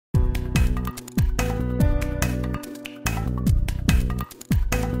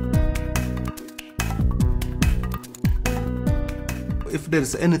there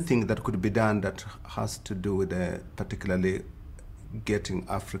is anything that could be done that has to do with particularly getting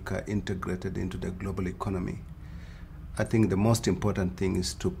Africa integrated into the global economy, I think the most important thing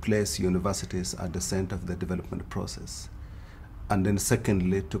is to place universities at the center of the development process. And then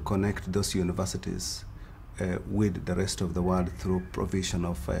secondly, to connect those universities with the rest of the world through provision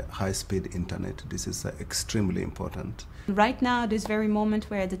of high-speed internet. This is extremely important. Right now, this very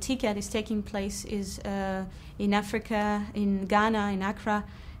moment where the TICAD is taking place is in Africa, in Ghana, in Accra,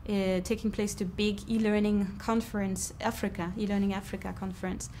 taking place the big e-learning conference, e-learning Africa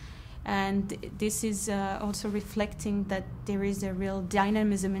conference. And this is also reflecting that there is a real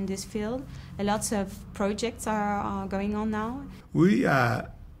dynamism in this field. Lots of projects are going on now. We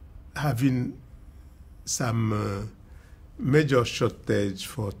are having some major shortage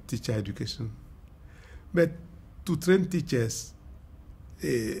for teacher education. But to train teachers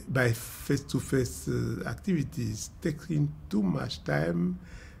by face-to-face activities, taking too much time,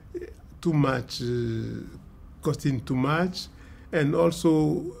 costing too much, and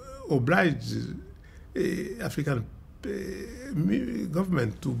also oblige African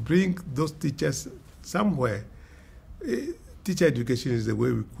government to bring those teachers somewhere. Teacher education is the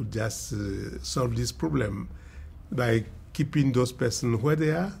way we could just solve this problem by keeping those persons where they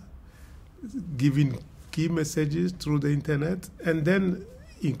are, giving key messages through the internet, and then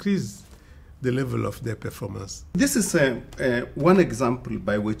increase the level of their performance. This is one example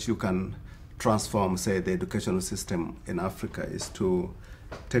by which you can transform, say, the educational system in Africa is to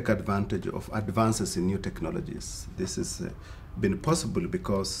take advantage of advances in new technologies. This has been possible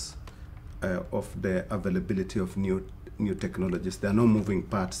because of the availability of new technologies. There are no moving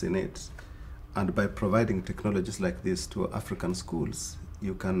parts in it. And by providing technologies like this to African schools,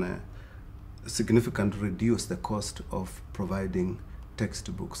 you can significantly reduce the cost of providing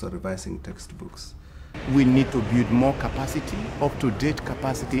textbooks or revising textbooks. We need to build more capacity, up-to-date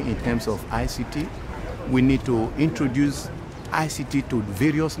capacity in terms of ICT. We need to introduce ICT to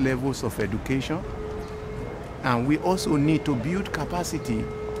various levels of education. And we also need to build capacity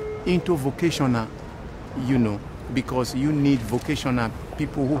into vocational, because you need vocational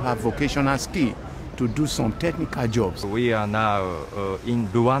people who have vocational skill to do some technical jobs. We are now in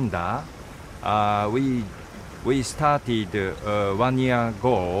Rwanda. We started 1 year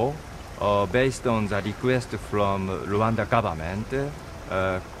ago based on the request from Rwanda government,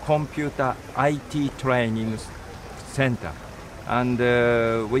 computer IT training center. And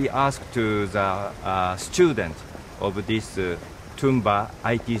we asked to the student of this Tumba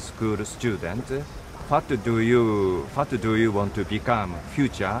IT school student, what do you want to become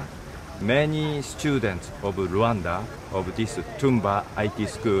future? Many students of Rwanda, of this Tumba IT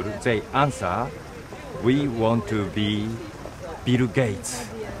school, they answer, we want to be Bill Gates.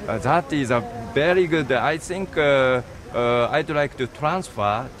 That is a very good, I think I'd like to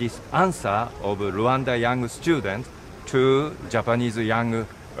transfer this answer of Rwanda young students to Japanese young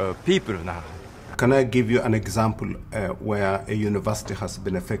people now. Can I give you an example where a university has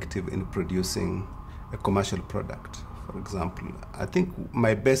been effective in producing a commercial product? For example, I think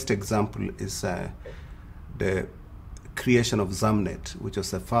my best example is the creation of Zamnet, which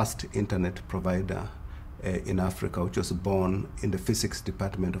was the first internet provider in Africa, which was born in the physics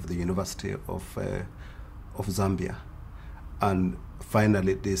department of the University of Zambia. And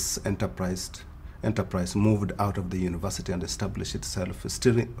finally, this enterprise moved out of the university and established itself. It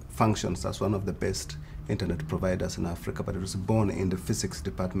still functions as one of the best internet providers in Africa, but it was born in the physics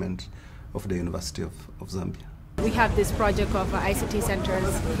department of the University of Zambia. We have this project of ICT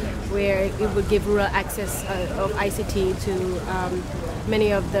centers where it would give rural access of ICT to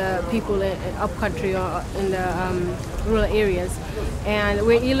many of the people in upcountry or in the rural areas. And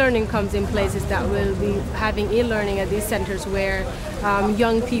where e-learning comes in place is that we'll be having e-learning at these centers where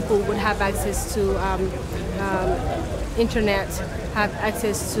young people would have access to internet, have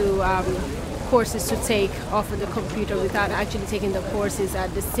access to courses to take off of the computer without actually taking the courses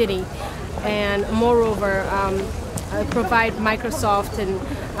at the city, and moreover provide Microsoft and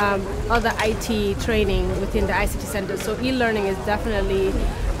other IT training within the ICT center. So e-learning is definitely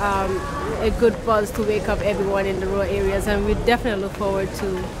a good buzz to wake up everyone in the rural areas, and we definitely look forward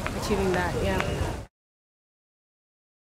to achieving that. Yeah.